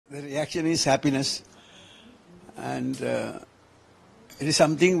The reaction is happiness, and it is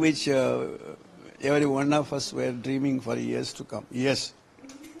something which every one of us were dreaming for years to come. Yes.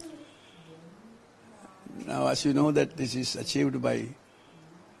 Now, as you know, that this is achieved by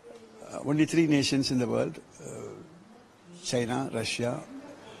only 3 nations in the world: China, Russia,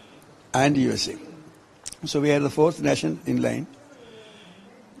 and USA. So we are the 4th nation in line.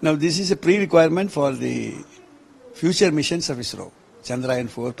 Now, this is a pre-requirement for the future missions of ISRO,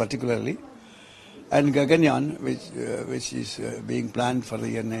 Chandrayaan-4 particularly, and Gaganyaan, which is being planned for the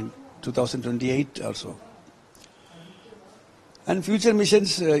year 2028 or so. And future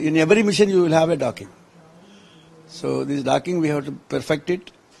missions, in every mission you will have a docking. So this docking, we have to perfect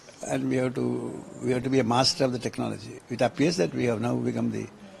it, and we have to be a master of the technology. It appears that we have now become the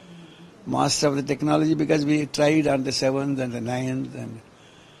master of the technology, because we tried on the 7th and the 9th, and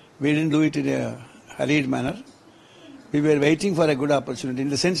we didn't do it in a hurried manner. We were waiting for a good opportunity. In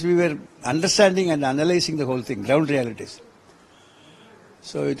the sense, we were understanding and analyzing the whole thing, ground realities.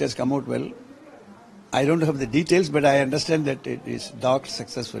 So it has come out well. I don't have the details, but I understand that it is docked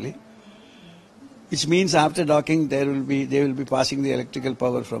successfully, which means after docking they will be passing the electrical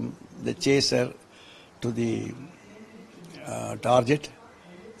power from the chaser to the target,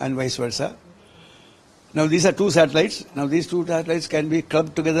 and vice versa. Now these are 2 satellites. Now these 2 satellites can be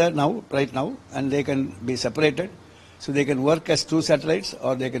clubbed together right now, and they can be separated. So they can work as 2 satellites,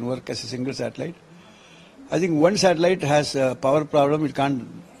 or they can work as a single satellite. I think one satellite has a power problem.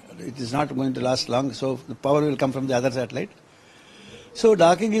 It is not going to last long, so the power will come from the other satellite. So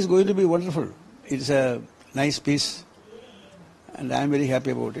docking is going to be wonderful. It's a nice piece, and I am very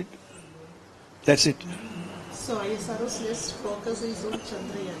happy about it. That's it. So ISRO's next focus is on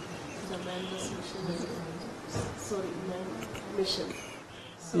Chandrayaan, the manned mission.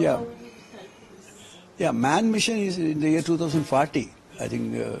 So yeah. How will it help this? Yeah, manned mission is in the year 2040. I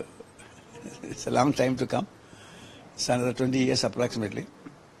think it's a long time to come. It's another 20 years approximately.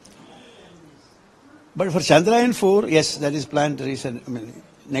 But for Chandrayaan-4, yes, that is planned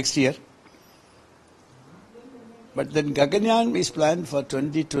next year. But then Gaganyaan is planned for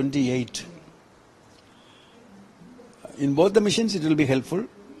 2028. In both the missions, it will be helpful,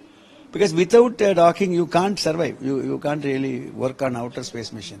 because without docking, you can't survive. You can't really work on outer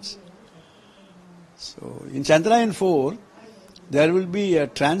space missions. So in Chandrayaan-4, there will be a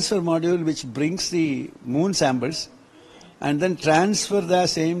transfer module which brings the moon samples and then transfer the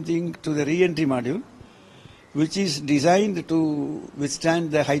same thing to the re-entry module, which is designed to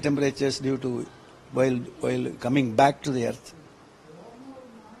withstand the high temperatures due to while coming back to the Earth.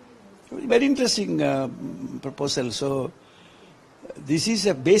 Very interesting proposal. So this is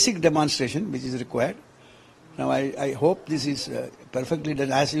a basic demonstration which is required. Now I hope this is perfectly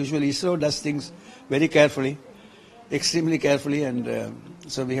done. As usual, ISRO does things very carefully, extremely carefully, and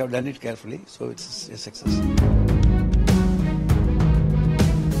so we have done it carefully. So it's a success.